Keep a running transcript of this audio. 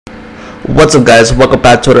What's up, guys? Welcome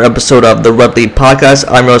back to another episode of the Rudley Podcast.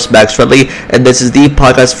 I'm your host, Max Rudley, and this is the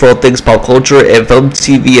podcast for all things pop culture and film,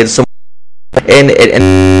 TV, and so on. And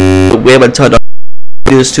we have a ton of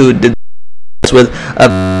news to discuss with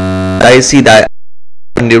I see that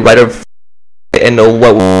a new writer and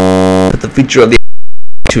what the future of the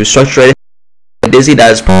to structure it. And Disney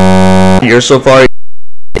that is years so far.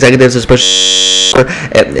 Executives, especially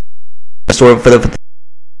and story for the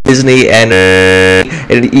Disney and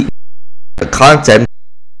content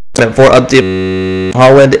for update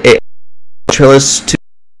Holland trailers to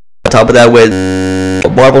on top of that with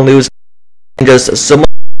Marvel news and just so much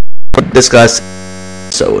to discuss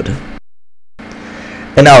episode.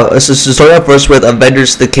 And now, so start off first with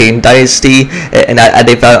Avengers: The Kang Dynasty, and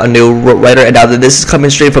they found a new writer, and now this is coming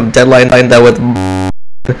straight from Deadline. Find that with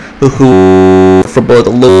who for both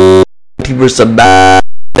multiverse of that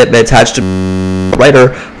attached to the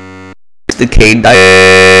writer the Kang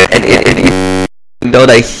Dynasty, and you know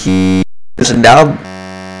that he is now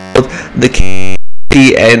the Kang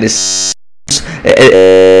and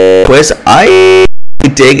quiz. I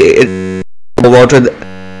dig it. Walter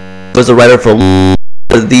was a writer for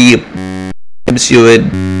the MCU,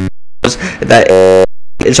 and that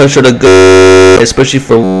it's actually a good, especially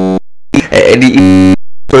for the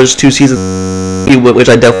first two seasons, which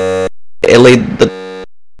I definitely laid the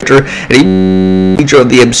picture and feature of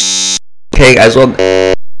the MCU as well.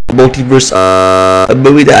 Multiverse, a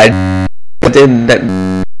movie that I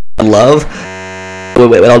didn't love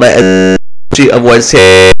with all that energy of what's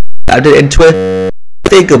added into it. I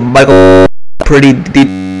think Michael pretty deep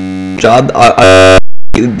job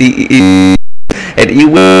the and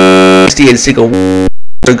E60 and single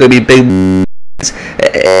are gonna be big,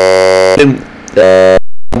 and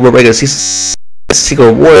we're gonna see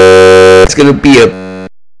Secret War. It's gonna be a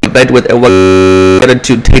event with everyone going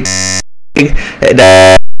to take, and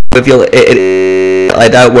I feel it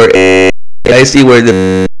like that where I see where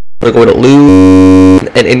we're going to lose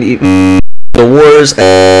and in the wars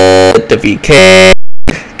and defeat King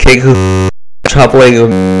who traveling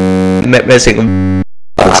missing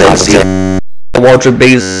Walter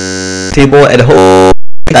Bay's table and hope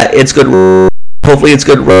that it's good. Hopefully it's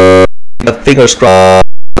good. Fingers crossed.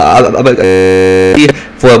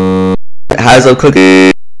 For has a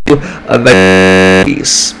cookie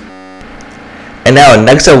peace. And now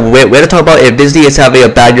next up we're going to talk about if Disney is having a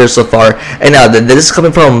bad year so far. And now this is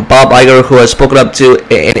coming from Bob Iger, who has spoken up to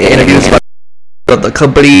in interviews about the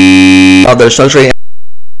company, how they're structuring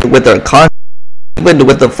with their content, even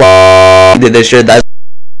with the flaw this year. That's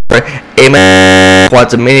Amen,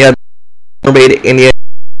 Quantumania, made India,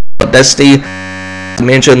 Destiny, to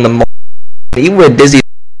mention the even with Disney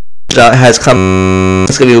has come.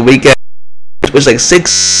 It's gonna be a weekend, which is like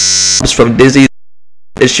 6 from Disney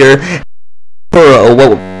this year. For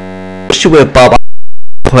what issue with Bob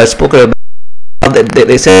who has spoken about,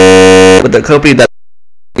 they said with the company that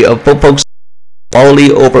folks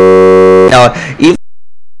quality over now even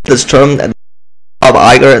this term Bob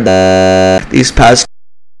Iger these past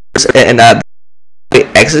years and that they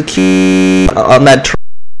execute on that term.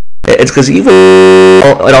 It's because even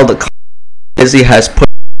all the Disney has put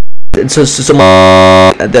into so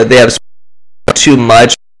much that they have too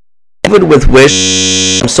much, even with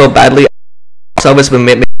Wish so badly. So it's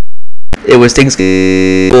been it was things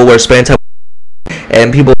people were spending time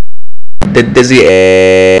and people did Disney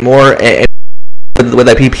more and with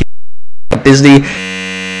that PP Disney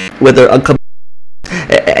with their upcoming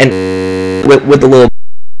and with the little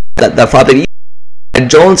that flopped and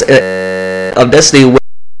Jones of Destiny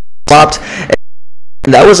flopped,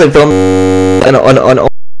 and that was a film on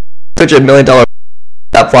 $100 million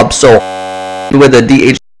that flopped so with the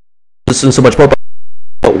DH so much more.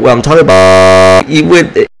 But what I'm talking about, even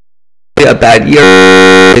with a bad year,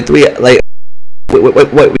 like what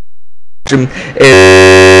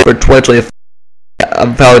for 2020,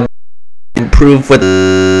 I'm found improve with.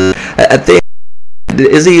 I think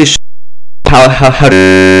is the how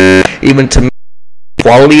to even to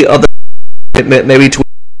quality of the maybe to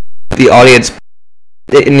the audience.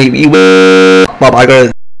 Even Bob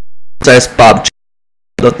Iger, Bob,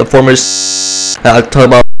 the former talking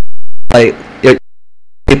about like.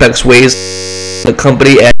 Apex ways the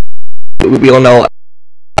company, and we all know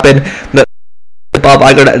happened Bob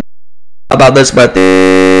Iger about this, but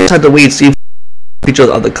they had to wait and see features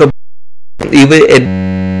of the company even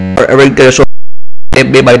in or ever get a show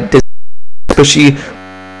made by Disney, especially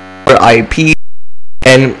for IP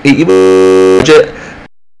and even budget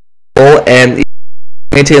and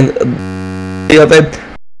maintain the of it.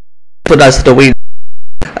 So that's the way.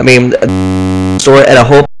 I mean, story and I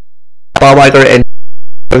hope Bob Iger and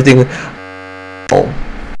everything.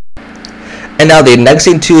 And now the next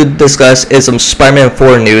thing to discuss is some Spider-Man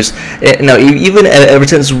 4 news. And now even ever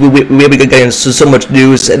since we began getting so much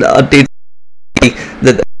news and updates,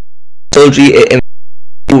 the trilogy and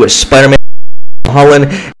with Spider-Man, Tom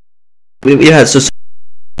Holland, we had so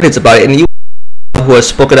updates about it, and you who has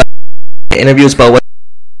spoken up in interviews about what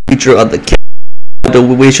the future of the character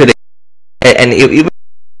we should, and even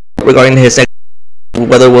regarding his next,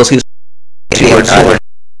 whether we'll see or not,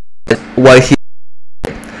 what he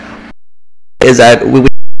is that we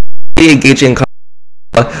be engaging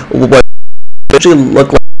what actually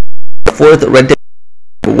look like the fourth Red Dead,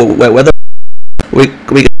 whether we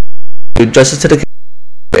do justice to the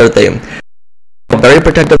everything. Very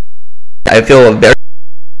protective. I feel very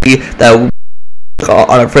that we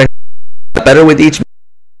on a friend better with each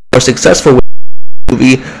more successful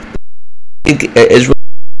movie. I think is really,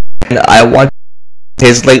 and I want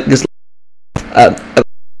his like this.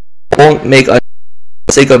 Won't make a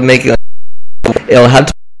sake of making. It'll have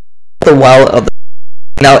to be a while of the,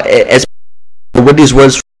 now as with these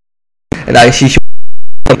words, and I he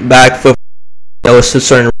come back for those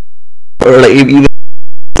certain or like even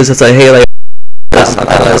it's like hey like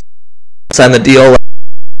sign the deal,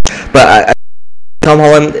 but Tom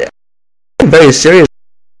Holland very serious.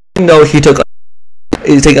 Even though he's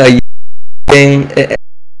taking a thing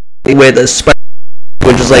with a Spider,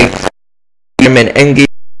 which is like Spider-Man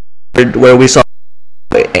Endgame, where we saw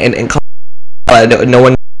and no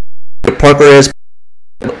one Parker is,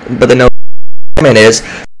 but they know Spider-Man is.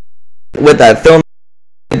 With that film,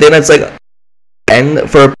 then it's like and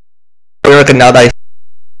for America now that I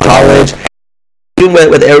college, even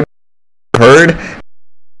with everything heard,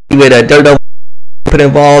 with Daredevil put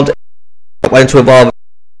involved, wanting to involve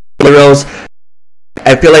heroes,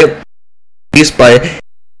 I feel like at least by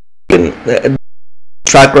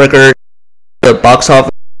track record, the box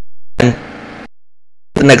office, and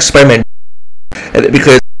the next Spider-Man,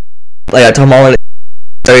 because like Tom Holland is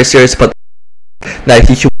very serious about that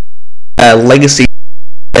he legacy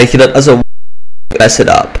that he doesn't mess it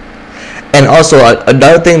up. And also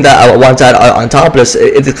another thing that I want to add on top of this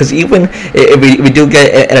is because even if we do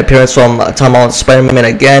get an appearance from Tom Holland's Spider-Man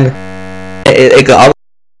again, it could obviously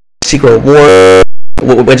Secret War,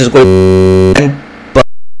 which is going to end, but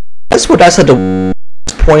that's at the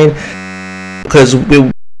point because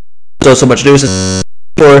we so much news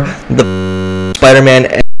for the Spider-Man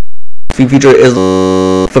and future is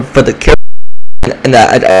for the character, and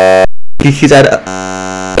that he's at a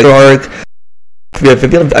arc.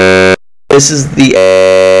 This is the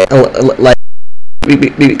like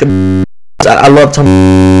I love Tom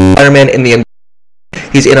Spider-Man in the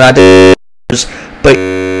he's interactive, but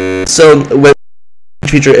so what the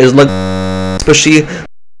future is look especially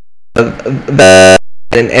that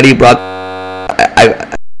and Eddie Brock.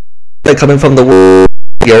 I coming from the world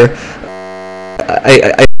here.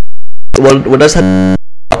 I what does have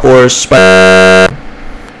for Spider.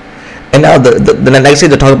 And now the next thing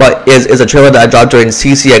to talk about is a trailer that I dropped during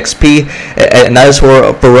CCXP, and that is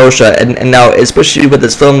for Rosha. And now especially with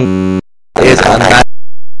this film is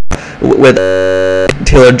with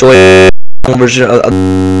Taylor Joy version of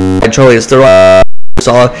Charlie Theron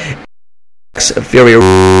saw Fury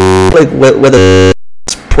like with a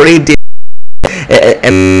pretty deep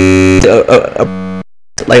and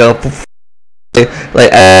like a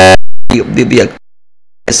like the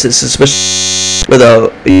suspicious with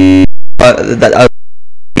a that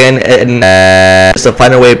again and just to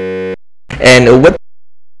find a way and with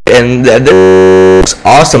and this looks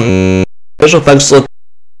awesome. Special effects look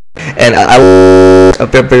and I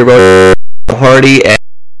very Hardy and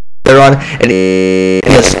Theron and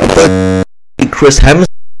yes Chris Hemsworth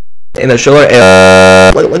in the show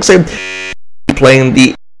and let's say playing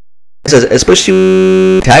the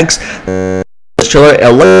especially tags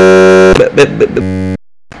trailer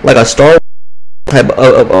like a Star type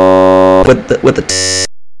of with the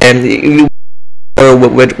and you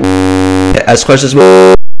with as questions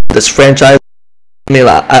with this franchise. I mean,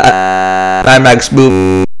 IMAX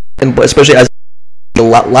movie, and especially as the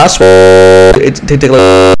last one, it take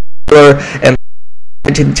a and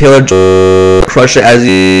Taylor crush it as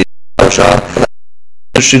the shot.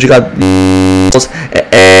 You got and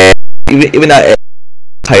even that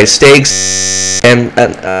high stakes and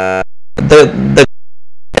the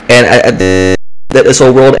and this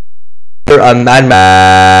whole world on Mad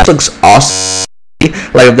Max looks awesome.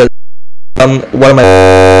 Like the one of my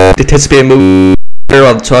anticipated movies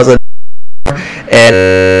of 2000 and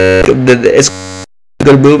it's a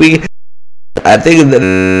good movie. I think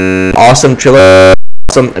the awesome trailer,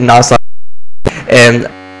 awesome nonstop, and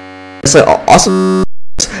it's like awesome.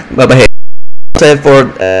 But hey, for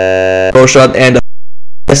Roshan and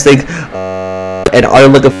I think and are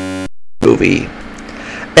looking for a movie.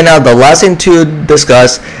 And now the last thing to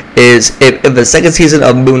discuss is if the second season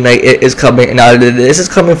of Moon Knight is coming. And now this is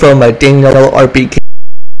coming from Daniel RPK.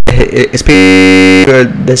 His paper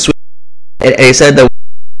this week, and he said that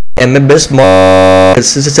and Miss Marvel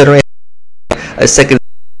is considering a second,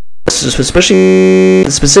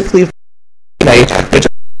 specifically for Night, which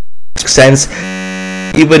makes sense.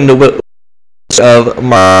 Even with of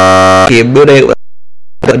Moon Knight,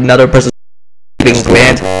 another person being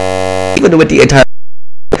Grant, even with the entire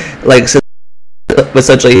with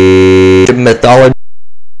such a mythology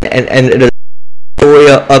and the story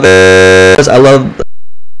of it. I love.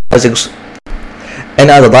 And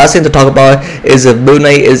now the last thing to talk about is if Moon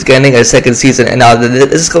Knight is getting a second season. And now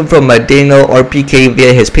this is coming from Daniel RPK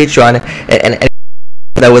via his Patreon, and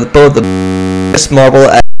that with both the Miss Marvel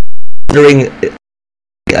considering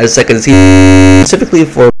a second season specifically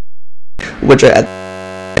for which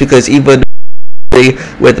because even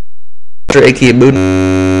with aka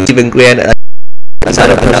Moon Stephen Grant outside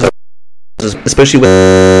of another, especially with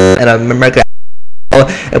an American,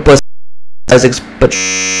 and plus but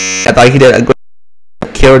I thought he did a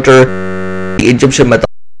great character, the Egyptian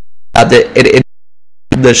mythology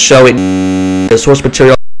in the show, the source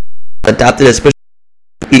material adapted, especially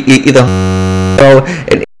either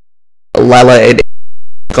and Lila and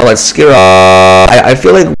Scarlet Skira. I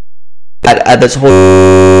feel like at this whole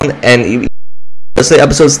and the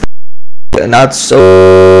episodes not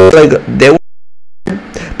so like they were,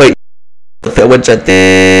 but which I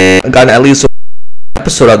think got at least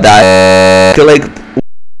episode of that. I feel like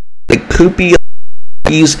it could be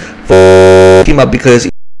he's for team up because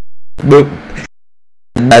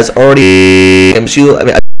has already MCU. I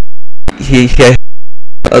mean, he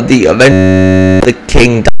the Avengers, the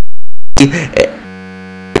King Dynasty.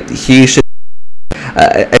 He should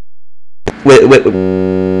with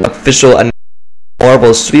official and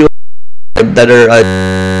Marvel Studio better.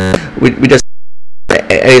 We just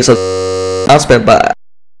a announcement, but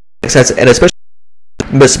makes sense, and especially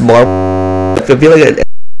Miss Marvel. I feel like it's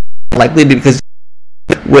likely because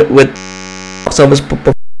with box office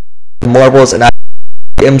Marvels and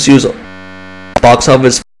MCU's box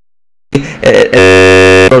office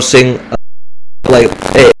grossing like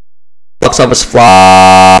box office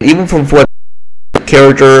flop, even from what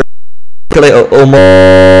character like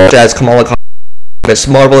almost as Kamala Khan, Miss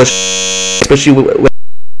Marvel, especially with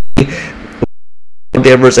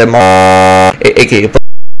Danvers and Marvel, aka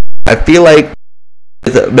I feel like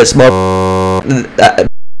with Miss Marvel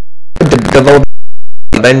develop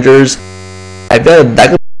Avengers, I feel like that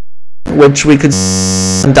could, which we could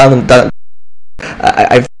down.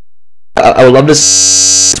 I would love this,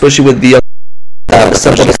 especially with the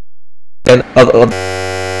subject of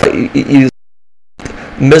you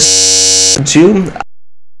miss two,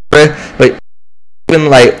 but even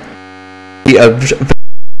like the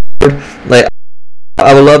like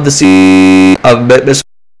I would love to see Miss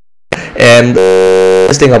and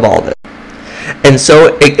this thing of all of it. And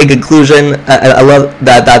so, in conclusion, I love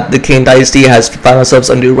that the Kang Dynasty has found themselves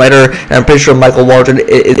a new writer, and I'm pretty sure Michael Waldron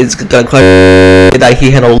is gonna claim that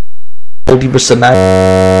he handled deeper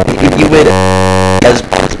semantics. Even as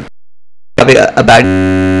having a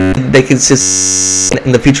bad, they can insist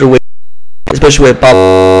in the future with, especially with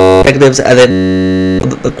Bob executives, and then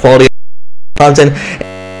the quality of content.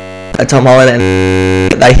 Tom Holland,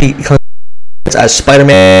 and that he comes as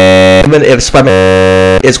Spider-Man, even if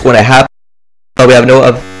Spider-Man is going to happen. But we have no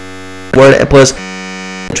word, and plus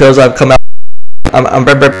trailers that have come out. I'm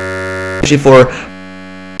especially for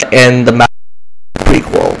and the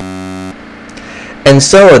prequel. And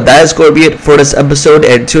so that is going to be it for this episode,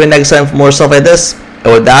 and tune in next time for more stuff like this.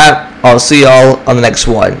 And with that, I'll see y'all on the next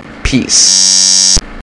one. Peace.